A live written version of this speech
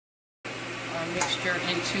our mixture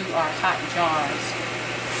into our hot jars.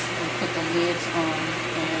 We put the lids on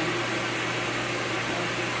and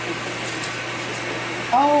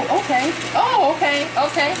oh, okay. Oh, okay.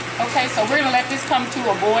 Okay. Okay. So we're gonna let this come to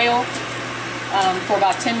a boil for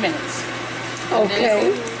about 10 minutes.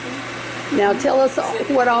 Okay. Now tell us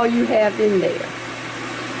what all you have in there.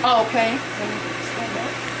 Oh, okay.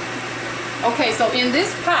 Okay, so in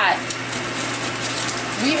this pot,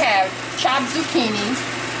 we have chopped zucchini,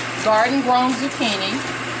 garden-grown zucchini.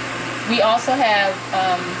 We also have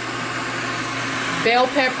bell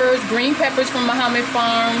peppers, green peppers from Muhammad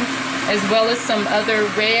Farm, as well as some other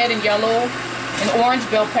red and yellow and orange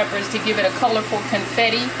bell peppers to give it a colorful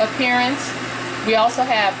confetti appearance. We also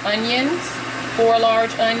have onions, 4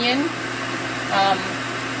 large onions,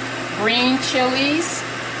 green chilies,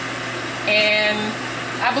 and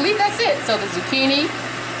I believe that's it. So the zucchini,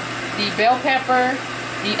 the bell pepper,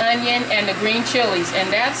 the onion, and the green chilies,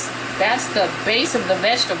 and that's the base of the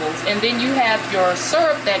vegetables. And then you have your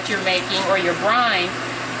syrup that you're making, or your brine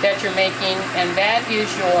that you're making, and that is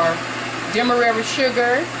your demerara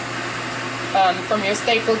sugar from your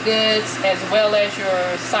staple goods, as well as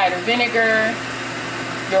your cider vinegar,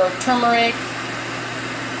 your turmeric,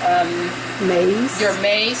 mace. Your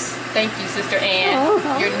mace. Thank you, Sister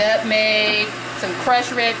Ann. Your nutmeg, some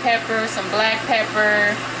crushed red pepper, some black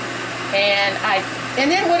pepper, and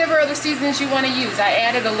then whatever other seasonings you want to use. I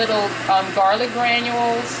added a little garlic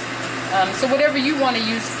granules. So whatever you want to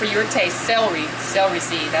use for your taste. Celery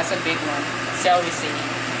seed, that's a big one. Celery seed.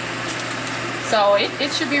 So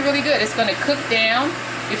it should be really good. It's going to cook down,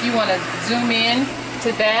 if you want to zoom in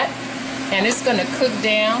to that, and it's going to cook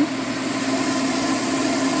down.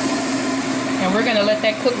 And we're going to let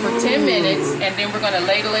that cook for 10 minutes, and then we're going to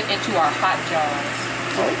ladle it into our hot jars.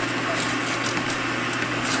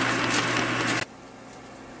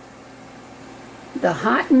 The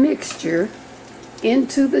hot mixture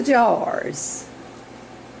into the jars.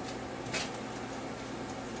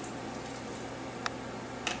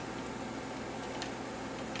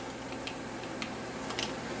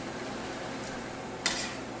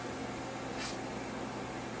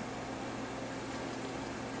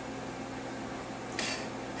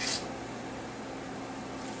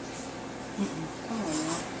 Come on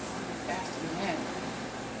now. Faster than that.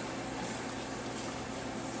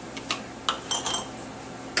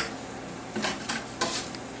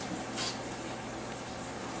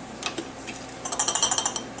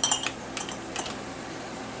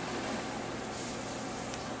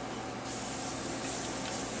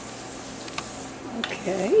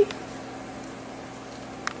 Okay.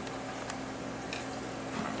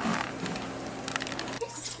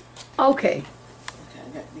 Okay.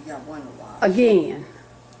 We got one Again.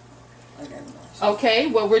 Okay,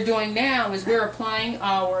 what we're doing now is we're applying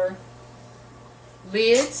our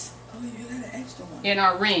lids in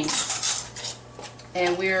our rings,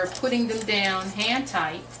 and we're putting them down hand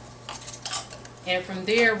tight, and from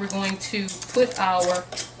there we're going to put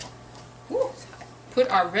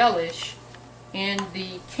our relish in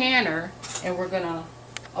the canner, and we're gonna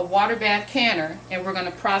a water bath canner, and we're gonna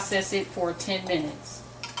process it for 10 minutes.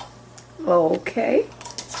 Okay.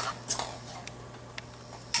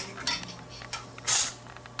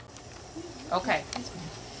 Okay.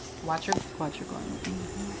 Watch your going.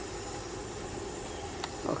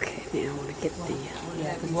 Okay, now I want to get the...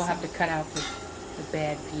 Yeah, because we'll have to cut out the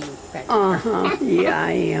bad view back there. Yeah,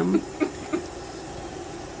 I am.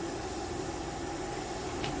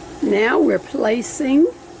 Now we're placing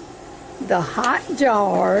the hot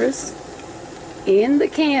jars in the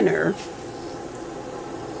canner.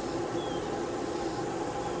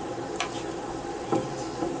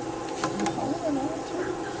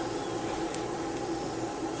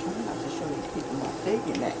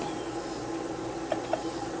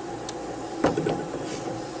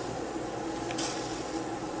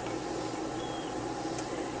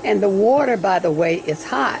 And the water, by the way, is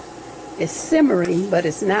hot. It's simmering, but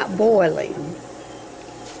it's not boiling.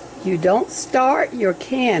 You don't start your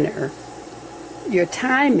canner, your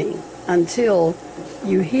timing, until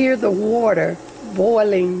you hear the water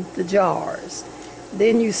boiling the jars.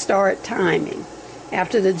 Then you start timing.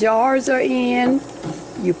 After the jars are in,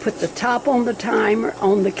 you put the top on the timer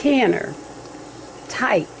on the canner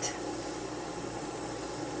tight.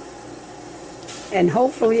 And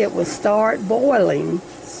hopefully it will start boiling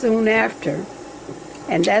soon after.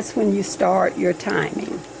 And that's when you start your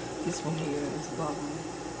timing. This one here is bubbling,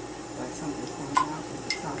 like something's coming out, because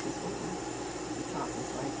the top is open. The top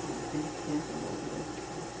is like a big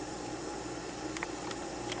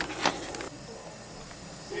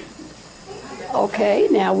Okay,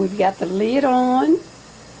 now we've got the lid on,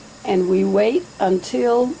 and we wait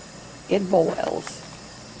until it boils.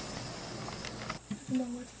 I don't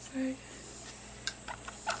know what to say.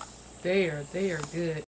 They are good.